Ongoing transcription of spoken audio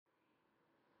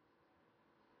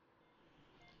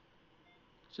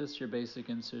Just your basic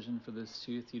incision for this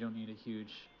tooth. You don't need a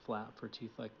huge flap for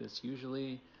teeth like this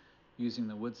usually. Using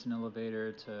the Woodson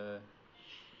elevator to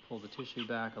pull the tissue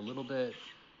back a little bit,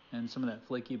 and some of that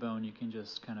flaky bone you can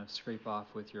just kind of scrape off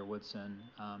with your Woodson.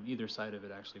 Either side of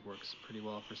it actually works pretty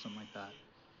well for something like that.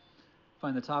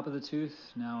 Find the top of the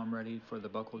tooth. Now I'm ready for the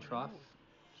buccal trough.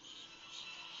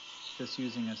 Just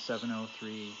using a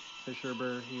 703 Fisher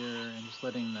burr here and just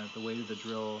letting the weight of the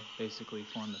drill basically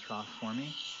form the trough for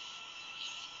me.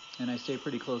 And I stay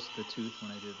pretty close to the tooth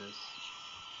when I do this.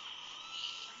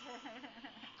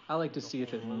 I like to see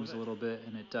if it moves a little bit,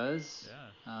 and it does.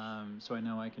 Yeah. So I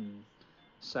know I can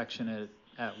section it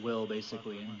at will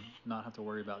basically and not have to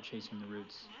worry about chasing the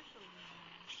roots.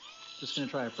 Just going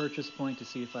to try a purchase point to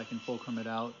see if I can fulcrum it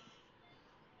out.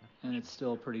 And it's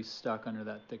still pretty stuck under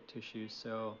that thick tissue,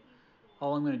 so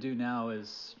all I'm going to do now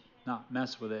is not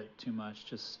mess with it too much,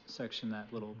 just section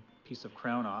that little piece of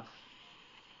crown off.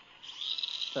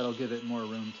 That'll give it more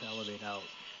room to elevate out,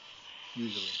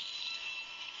 usually.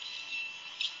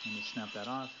 I'm going to snap that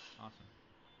off. Awesome.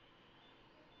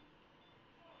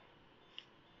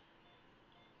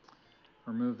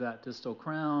 Remove that distal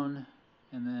crown,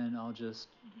 and then I'll just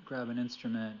grab an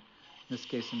instrument. In this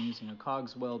case, I'm using a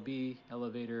Cogswell B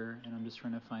elevator, and I'm just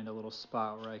trying to find a little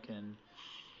spot where I can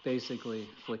basically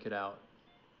flick it out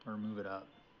or move it up.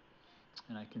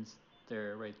 And I can,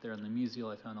 right there in the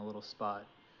mesial, I found a little spot,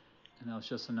 and that was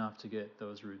just enough to get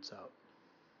those roots out.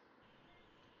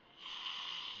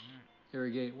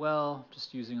 Irrigate well,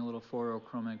 just using a little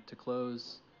fluorochromic to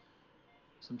close.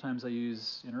 Sometimes I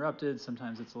use interrupted,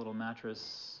 sometimes it's a little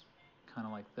mattress, kind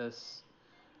of like this.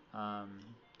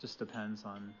 Just depends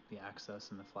on the access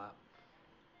and the flap.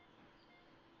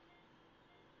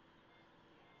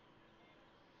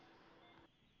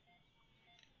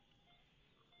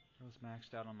 I was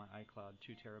maxed out on my iCloud,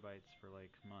 2 terabytes for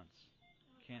like months.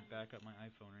 Can't back up my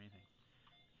iPhone or anything.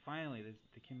 Finally,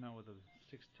 they came out with a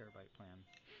 6 terabyte plan.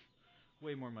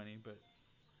 Way more money, but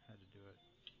had to do it.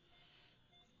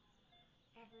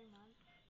 Every month?